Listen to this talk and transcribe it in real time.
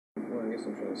Well, I guess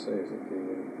I'm trying to say is that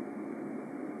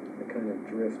the kind of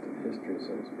drift of history,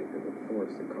 so to speak, or the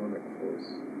force, the karmic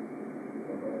force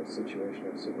of our situation,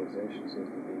 our civilization,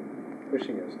 seems to be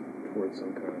pushing us towards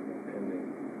some kind of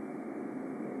impending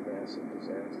massive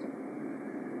disaster.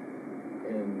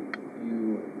 And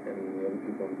you and the other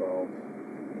people involved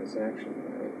in this action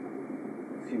are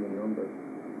few in number.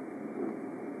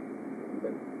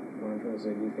 But what I'm trying to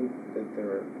say, do you think that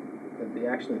that the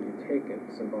action that you've taken,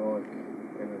 symbolic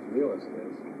and as real as it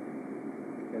is,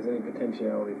 has any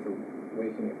potentiality for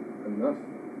waking enough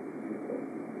people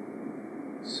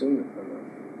soon enough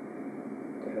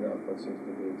to head off what seems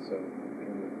to be so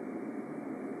human?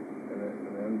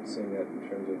 And I'm seeing that in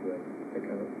terms of the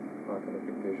kind of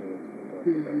apocalyptic vision that's been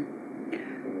talked about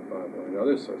in the Bible and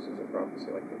other sources of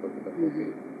prophecy, like the book of the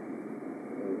Hopi,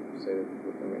 who say that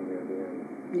we're coming near the end.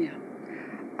 Yeah.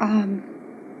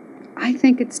 I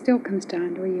think it still comes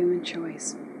down to a human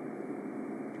choice.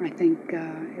 I think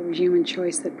it was human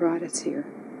choice that brought us here.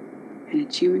 And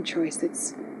it's human choice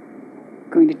that's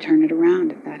going to turn it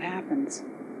around if that happens,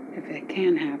 if it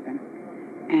can happen.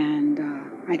 And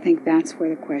I think that's where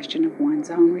the question of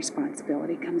one's own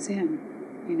responsibility comes in,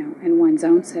 you know, and one's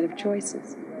own set of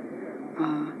choices.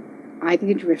 Either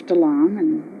you drift along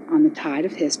and on the tide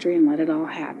of history and let it all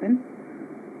happen,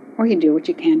 or you do what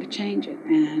you can to change it.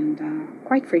 And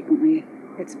quite frequently,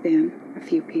 it's been a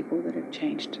few people that have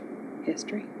changed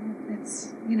history.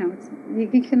 It's, you know, you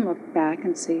can look back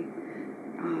and see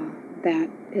that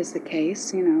is the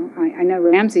case. You know, I know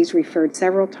Ramsey's referred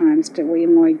several times to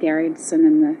William Lloyd Garrison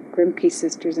and the Grimke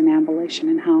sisters in abolition,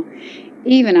 and how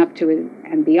even up to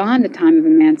and beyond the time of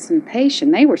emancipation,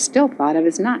 they were still thought of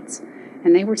as nuts.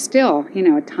 And they were still, you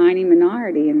know, a tiny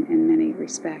minority in many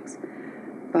respects.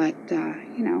 But,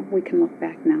 you know, we can look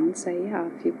back now and say, yeah,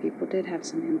 a few people did have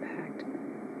some impact.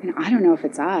 You know, I don't know if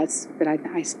it's us, but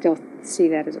I still see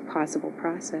that as a possible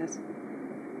process.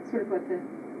 Sort of what the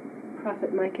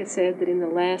prophet Micah said, that in the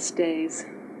last days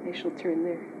they shall turn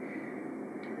their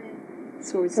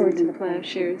swords into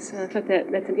plowshares. I thought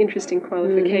that's an interesting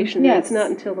qualification. Yes. That's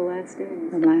not until the last days.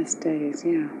 The last days,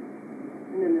 yeah.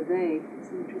 And then the they is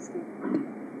an interesting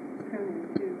pronoun,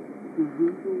 too. Who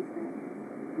is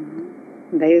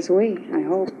that? They is we, I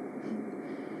hope.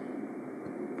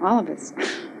 All of us.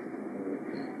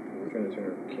 We're trying to turn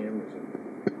our cameras and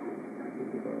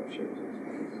plowshares.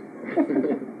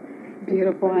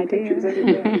 Beautiful idea.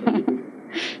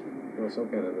 Well, some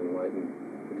kind of enlightened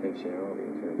potentiality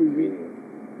in terms of meaning,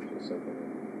 which is something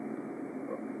that,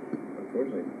 well,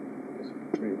 unfortunately, is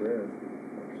pretty rare,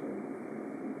 actually.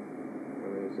 I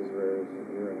mean, it's as rare as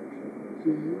your action.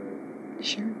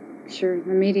 Sure.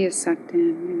 The media's sucked in,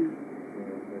 you know.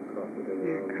 They're caught within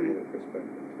their own limited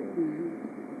perspective, too.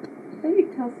 Maybe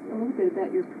tell us a little bit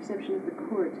about your perception of the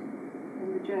court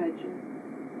and the judge.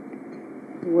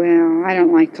 Well, I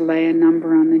don't like to lay a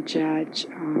number on the judge.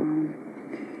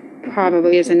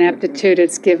 Probably as an aptitude,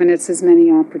 it's given us as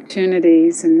many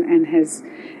opportunities and has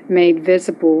made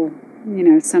visible, you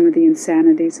know, some of the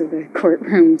insanities of the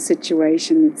courtroom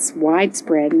situation. It's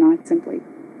widespread, not simply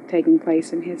taking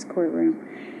place in his courtroom.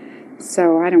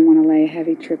 So I don't want to lay a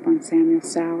heavy trip on Samuel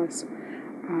Salas.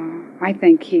 I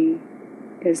think he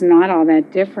is not all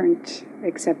that different,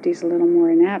 except he's a little more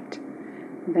inept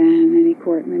than any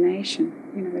court in the nation.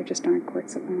 You know, there just aren't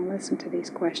courts that want to listen to these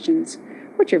questions,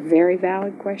 which are very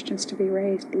valid questions to be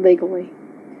raised legally.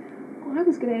 Well, I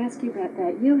was going to ask you about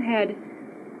that. You had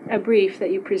a brief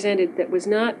that you presented that was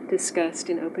not discussed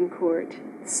in open court,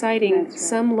 citing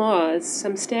some laws,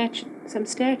 some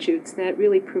statutes that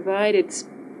really provided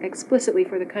explicitly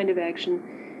for the kind of action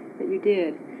that you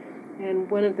did.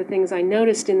 And one of the things I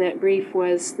noticed in that brief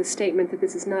was the statement that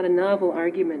this is not a novel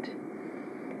argument.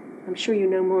 I'm sure you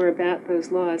know more about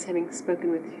those laws, having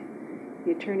spoken with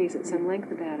the attorneys at some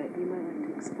length about it. You might like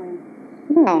to explain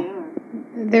what they are.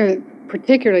 They're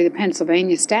particularly the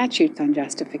Pennsylvania statutes on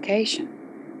justification,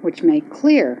 which make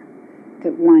clear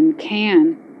that one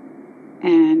can,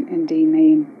 and indeed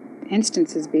may in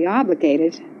instances be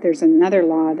obligated. There's another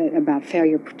law about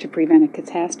failure to prevent a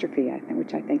catastrophe,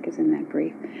 which I think is in that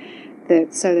brief,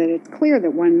 so that it's clear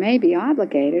that one may be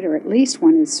obligated, or at least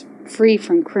one is free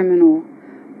from criminal,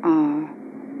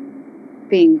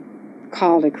 being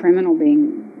called a criminal,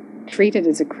 being treated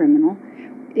as a criminal,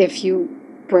 if you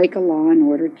break a law in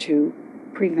order to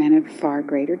prevent a far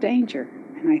greater danger.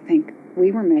 And I think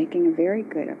we were making a very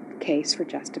good case for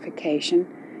justification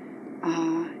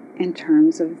in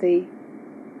terms of the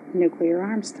nuclear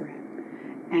arms threat.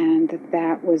 And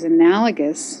that was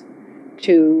analogous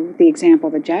to the example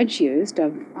the judge used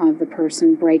of the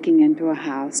person breaking into a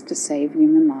house to save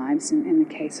human lives in the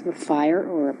case of a fire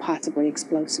or a possibly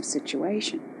explosive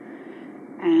situation.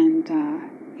 And,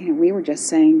 we were just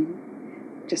saying,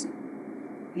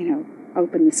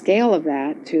 open the scale of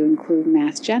that to include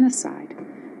mass genocide.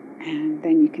 And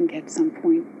then you can get at some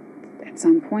point,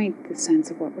 the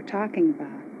sense of what we're talking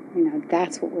about.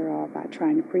 That's what we're all about,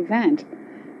 trying to prevent.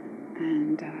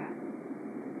 And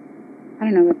I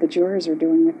don't know what the jurors are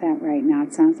doing with that right now.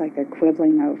 It sounds like they're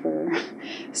quibbling over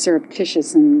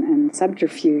surreptitious and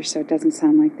subterfuge, so it doesn't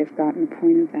sound like they've gotten the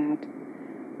point of that.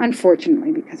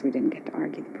 Unfortunately, because we didn't get to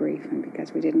argue the brief and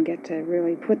because we didn't get to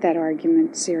really put that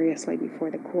argument seriously before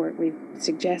the court. We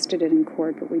suggested it in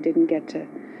court, but we didn't get to,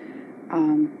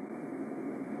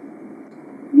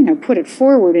 put it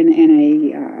forward in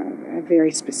a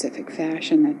very specific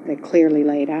fashion that clearly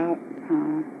laid out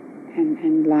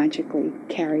and logically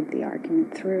carried the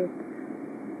argument through.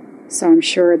 So I'm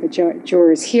sure the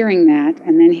jurors hearing that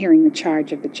and then hearing the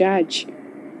charge of the judge,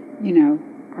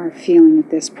 are feeling at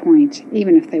this point,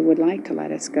 even if they would like to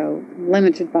let us go,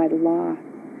 limited by the law.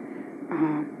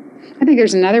 I think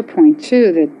there's another point,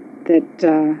 too,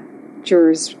 that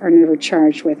jurors are never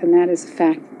charged with, and that is the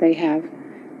fact that they have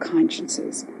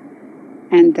consciences,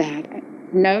 and that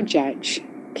no judge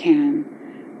can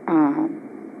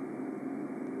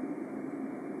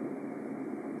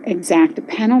exact a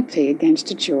penalty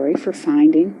against a jury for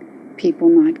finding people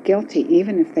not guilty,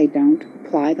 even if they don't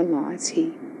apply the law as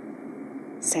he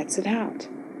sets it out.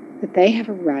 That they have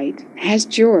a right, as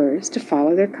jurors, to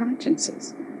follow their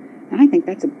consciences. And I think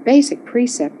that's a basic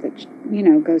precept that,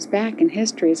 goes back in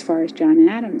history as far as John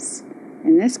Adams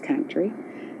in this country,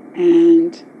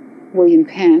 and William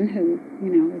Penn, who,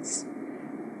 is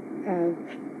a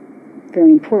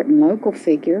very important local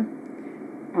figure.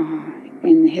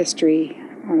 In the history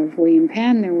of William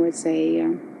Penn, there was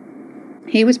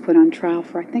he was put on trial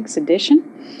for, I think, sedition.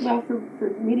 Well, for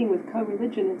meeting with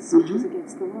co-religionists, which was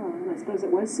against the law, and I suppose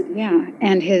it was sedition. Yeah,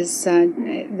 and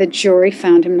the jury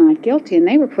found him not guilty, and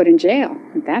they were put in jail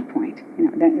at that point.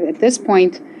 At this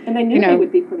point, and they knew they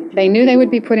would be put in jail. They knew they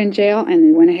would be put in jail, and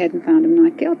they went ahead and found him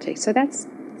not guilty. So that's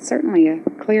certainly a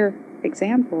clear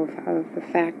example of the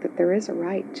fact that there is a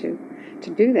right to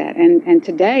do that. And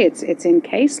today it's in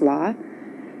case law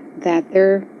that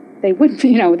they wouldn't,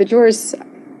 the jurors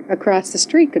across the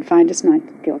street could find us not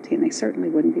guilty, and they certainly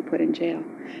wouldn't be put in jail.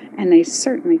 And they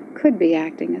certainly could be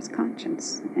acting as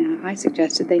conscience. I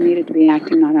suggested they needed to be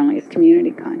acting not only as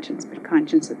community conscience, but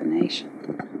conscience of the nation.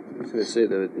 I was going to say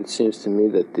that it seems to me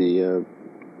that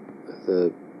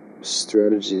the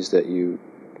strategies that you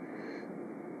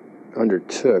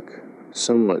undertook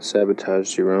somewhat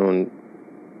sabotaged your own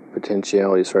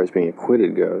potentiality as far as being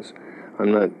acquitted goes.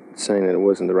 I'm not saying that it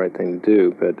wasn't the right thing to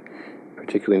do, but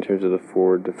particularly in terms of the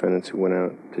 4 defendants who went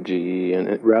out to GE,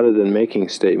 and rather than making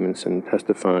statements and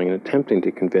testifying and attempting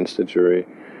to convince the jury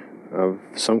of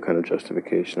some kind of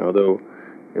justification, although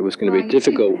it was going to be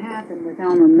difficult. What happened with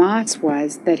Elmer Maas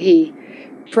was that he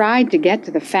tried to get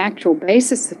to the factual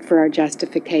basis for our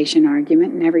justification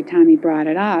argument, and every time he brought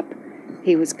it up,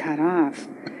 he was cut off.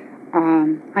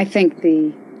 I think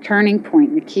the turning point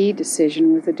and the key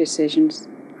decision was the decisions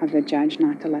of the judge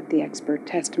not to let the expert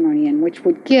testimony in, which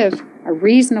would give a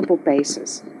reasonable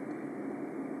basis,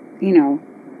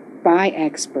 by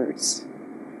experts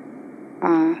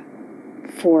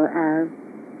for our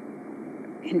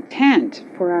intent,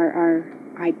 for our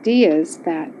ideas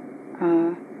that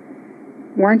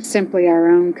weren't simply our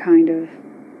own kind of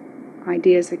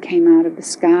ideas that came out of the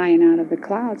sky and out of the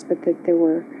clouds, but that there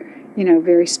were,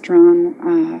 very strong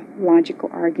logical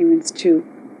arguments to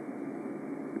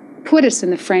put us in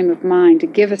the frame of mind, to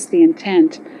give us the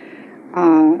intent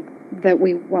that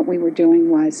what we were doing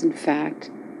was, in fact,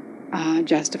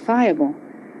 justifiable.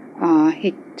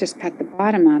 He just cut the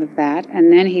bottom out of that,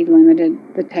 and then he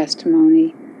limited the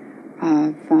testimony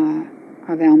of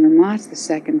Elmer Maas, the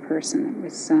second person that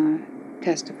was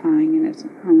testifying in his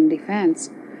own defense,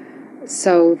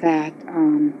 so that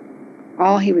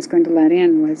all he was going to let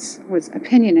in was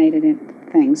opinionated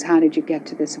things. How did you get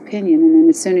to this opinion? And then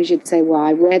as soon as you'd say, well,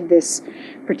 I read this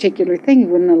particular thing, he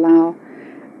wouldn't allow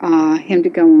him to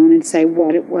go on and say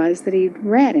what it was that he'd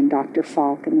read in Dr.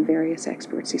 Falk and the various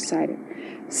experts he cited.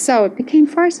 So it became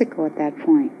farcical at that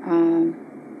point.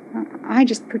 I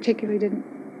just particularly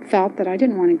felt that I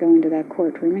didn't want to go into that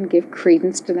courtroom and give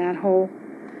credence to that whole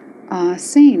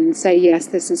scene and say, yes,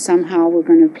 this is somehow we're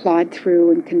going to plod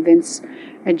through and convince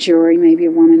a jury, maybe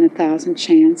a 1 in 1,000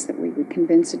 chance that we would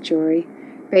convince a jury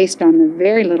based on the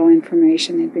very little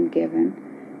information they'd been given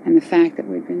and the fact that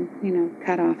we'd been,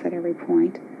 cut off at every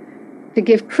point. To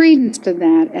give credence to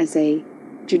that as a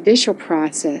judicial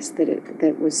process,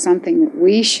 that was something that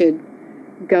we should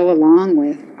go along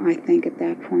with, I think at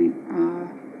that point,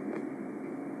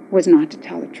 was not to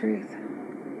tell the truth.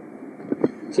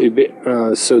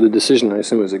 So the decision, I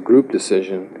assume, was a group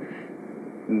decision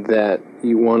that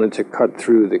you wanted to cut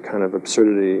through the kind of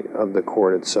absurdity of the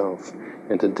court itself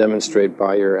and to demonstrate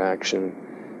by your action,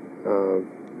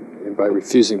 by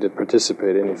refusing to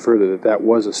participate any further, that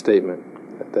was a statement,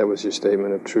 that was your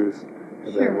statement of truth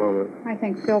at that moment. I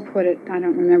think Phil put it, I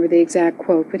don't remember the exact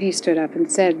quote, but he stood up and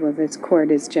said, well, this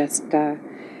court is just,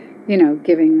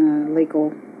 giving a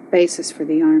legal basis for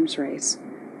the arms race.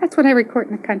 That's what every court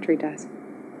in the country does.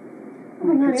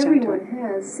 Well, not everyone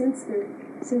has, since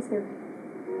there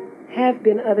have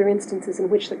been other instances in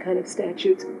which the kind of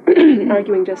statutes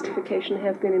arguing justification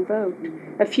have been invoked.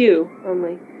 A few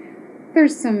only.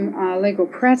 There's some legal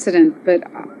precedent, but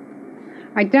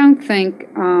I don't think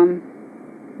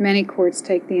many courts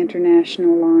take the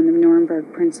international law and the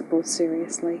Nuremberg principles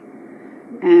seriously.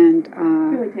 And it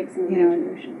really takes some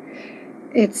imagination.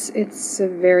 It's a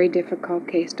very difficult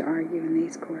case to argue in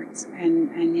these courts,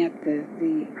 and yet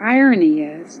the irony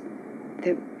is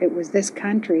that it was this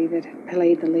country that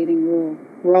played the leading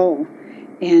role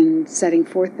in setting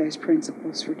forth those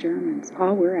principles for Germans.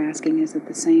 All we're asking is that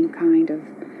the same kind of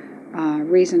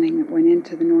reasoning that went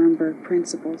into the Nuremberg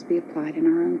principles be applied in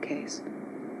our own case.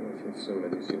 I assume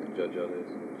that you see the judge others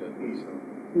and the judge himself.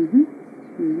 Mm-hmm.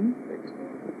 Mm-hmm. Thanks.